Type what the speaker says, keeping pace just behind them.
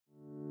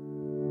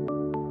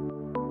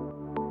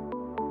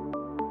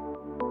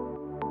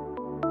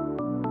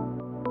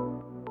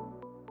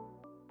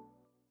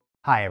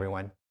Hi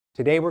everyone.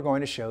 Today we're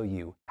going to show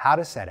you how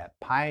to set up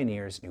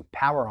Pioneer's new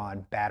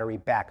PowerON battery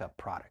backup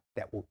product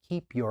that will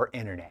keep your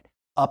internet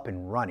up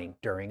and running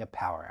during a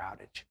power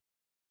outage.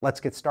 Let's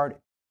get started.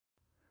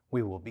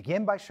 We will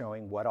begin by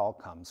showing what all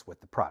comes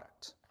with the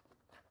product.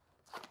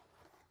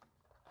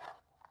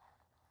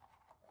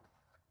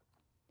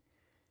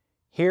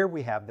 Here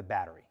we have the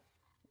battery,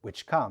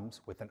 which comes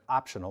with an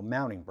optional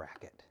mounting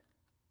bracket.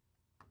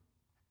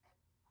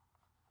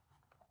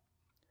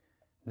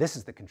 This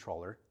is the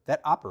controller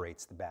that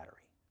operates the battery.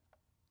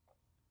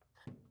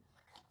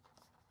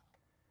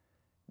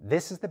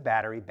 This is the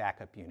battery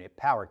backup unit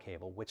power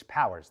cable, which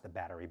powers the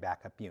battery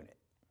backup unit.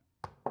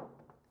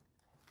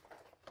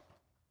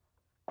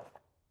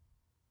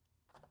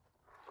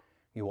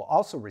 You will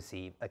also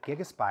receive a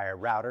GigaSpire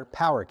router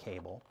power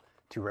cable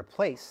to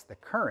replace the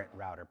current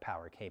router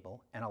power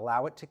cable and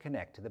allow it to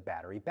connect to the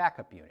battery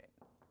backup unit,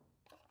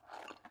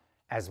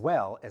 as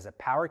well as a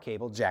power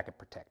cable jacket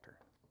protector.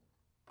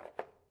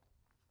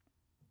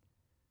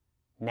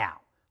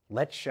 Now,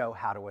 let's show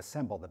how to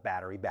assemble the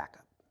battery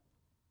backup.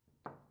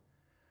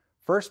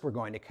 First, we're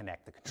going to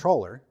connect the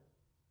controller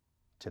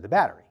to the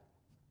battery.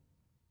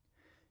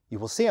 You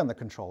will see on the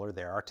controller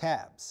there are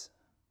tabs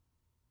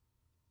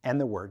and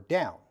the word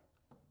down.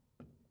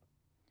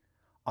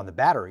 On the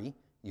battery,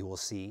 you will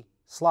see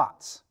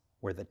slots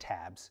where the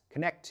tabs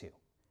connect to,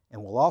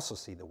 and we'll also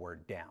see the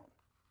word down.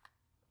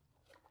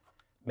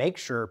 Make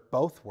sure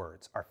both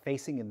words are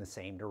facing in the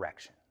same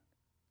direction.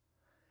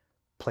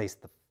 Place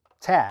the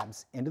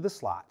tabs into the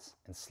slots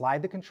and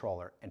slide the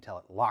controller until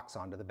it locks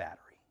onto the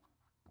battery.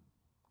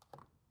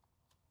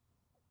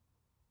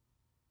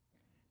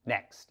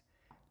 Next,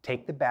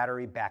 take the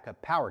battery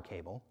backup power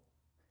cable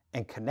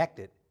and connect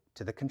it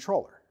to the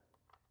controller.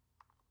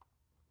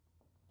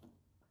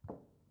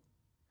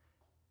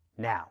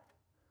 Now,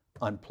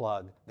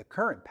 unplug the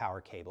current power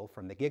cable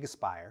from the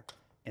GigaSpire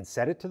and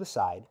set it to the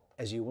side,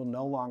 as you will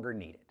no longer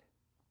need it.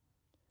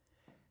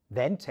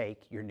 Then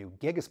take your new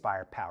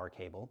GigaSpire power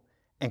cable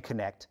and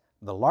connect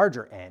the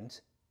larger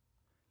end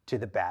to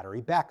the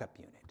battery backup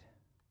unit.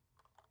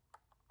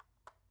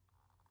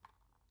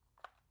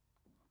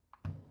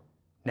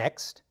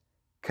 Next,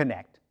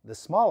 connect the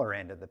smaller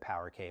end of the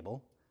power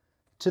cable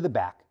to the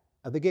back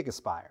of the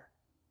GigaSpire.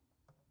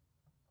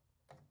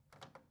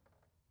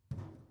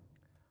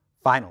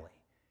 Finally,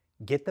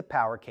 get the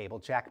power cable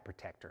jacket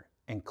protector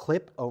and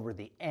clip over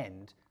the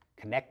end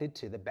connected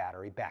to the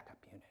battery backup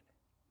unit.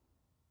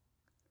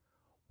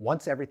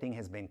 Once everything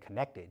has been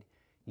connected,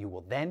 you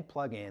will then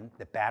plug in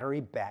the battery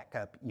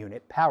backup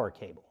unit power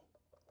cable.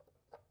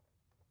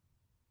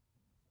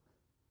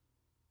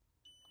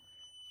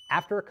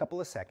 After a couple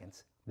of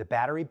seconds, the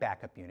battery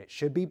backup unit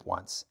should beep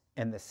once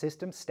and the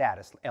system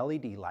status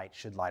LED light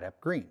should light up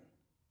green.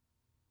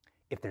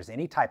 If there's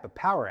any type of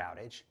power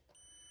outage,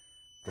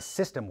 the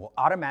system will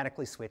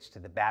automatically switch to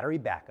the battery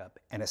backup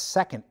and a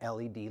second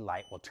LED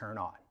light will turn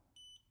on.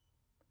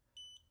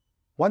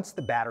 Once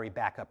the battery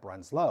backup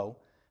runs low,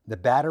 the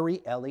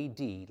battery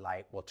LED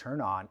light will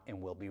turn on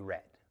and will be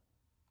red.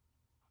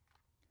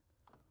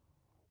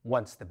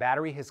 Once the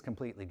battery has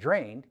completely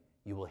drained,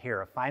 you will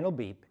hear a final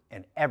beep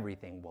and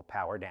everything will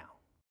power down.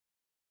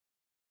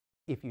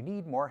 If you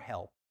need more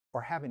help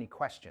or have any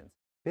questions,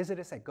 visit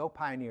us at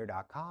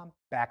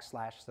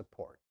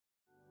gopioneer.com/support.